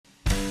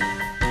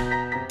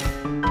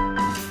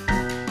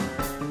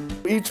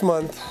Each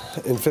month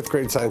in 5th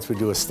grade science we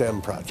do a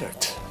STEM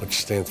project, which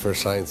stands for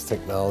science,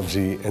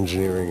 technology,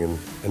 engineering,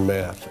 and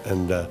math.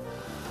 And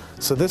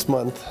so this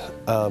month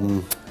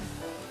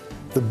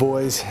the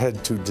boys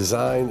had to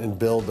design and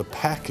build a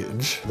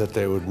package that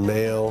they would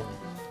mail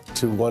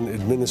to one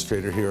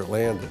administrator here at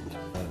Landon.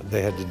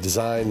 They had to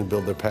design and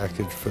build their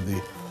package for the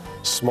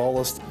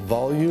smallest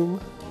volume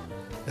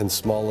and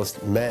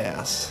smallest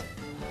mass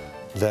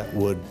that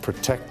would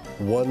protect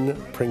one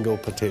Pringle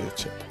potato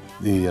chip.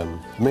 The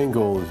main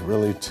goal is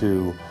really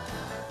to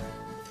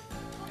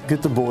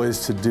get the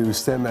boys to do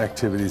STEM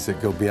activities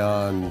that go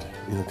beyond,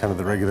 kind of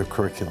the regular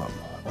curriculum.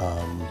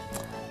 And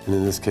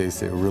in this case,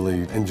 they were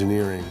really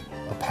engineering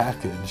a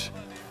package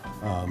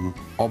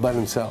all by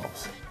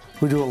themselves.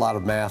 We do a lot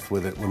of math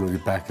with it when we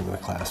get back into the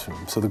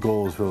classroom. So the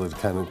goal is really to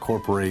kind of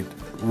incorporate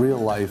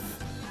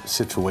real-life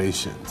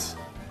situations.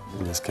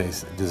 In this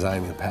case,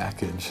 designing a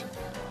package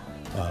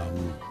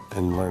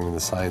and learning the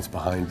science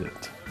behind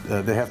it.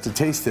 They have to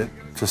taste it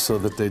just so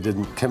that they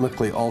didn't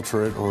chemically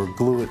alter it or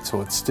glue it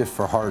so it's stiff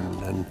or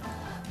hardened. And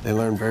they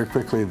learned very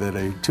quickly that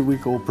a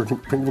 2-week-old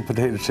Pringle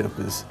potato chip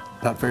is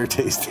not very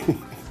tasty.